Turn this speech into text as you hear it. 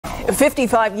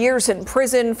55 years in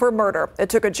prison for murder. It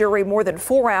took a jury more than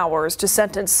 4 hours to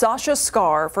sentence Sasha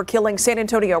Skare for killing San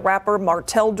Antonio rapper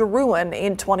Martel DeRuin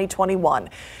in 2021.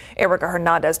 Erica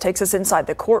Hernandez takes us inside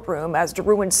the courtroom as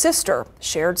DeRuin's sister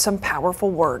shared some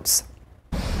powerful words.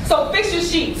 So fix your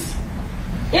sheets,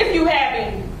 if you have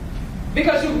any,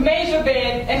 because you've made your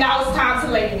bed and now it's time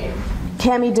to lay in it.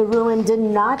 Cammie DeRuin did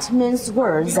not mince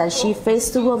words as she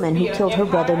faced the woman who killed her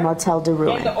brother Martel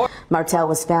DeRuin. Martel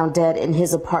was found dead in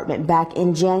his apartment back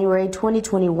in January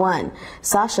 2021.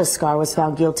 Sasha Skare was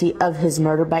found guilty of his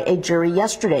murder by a jury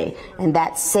yesterday, and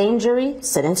that same jury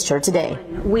sentenced her today.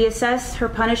 We assess her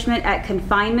punishment at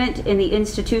confinement in the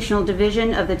institutional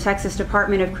division of the Texas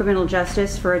Department of Criminal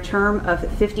Justice for a term of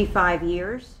 55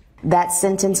 years. That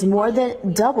sentence more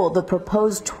than doubled the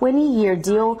proposed 20-year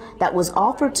deal that was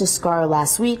offered to Skare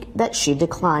last week that she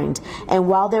declined. And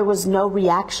while there was no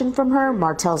reaction from her,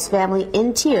 Martel's family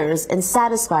in tears and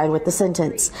satisfied with the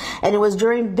sentence. And it was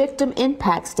during victim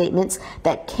impact statements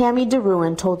that Cammie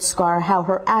DeRuin told Skare how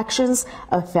her actions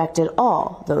affected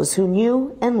all those who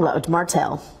knew and loved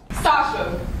Martel.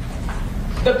 Sasha,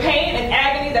 the pain and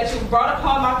agony that you brought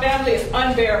upon my family is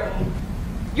unbearable.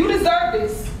 You deserve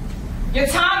this. Your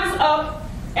time is up,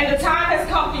 and the time has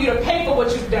come for you to pay for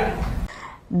what you've done.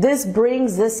 This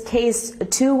brings this case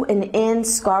to an end.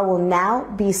 Skare will now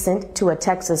be sent to a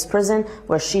Texas prison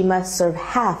where she must serve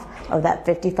half of that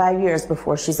 55 years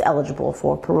before she's eligible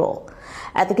for parole.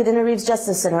 At the Cadena Reeves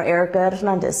Justice Center, Erica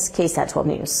Hernandez, KSAT 12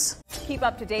 News. Keep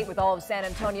up to date with all of San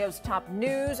Antonio's top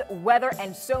news, weather,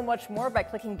 and so much more by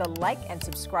clicking the like and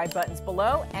subscribe buttons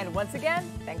below. And once again,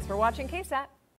 thanks for watching KSAT.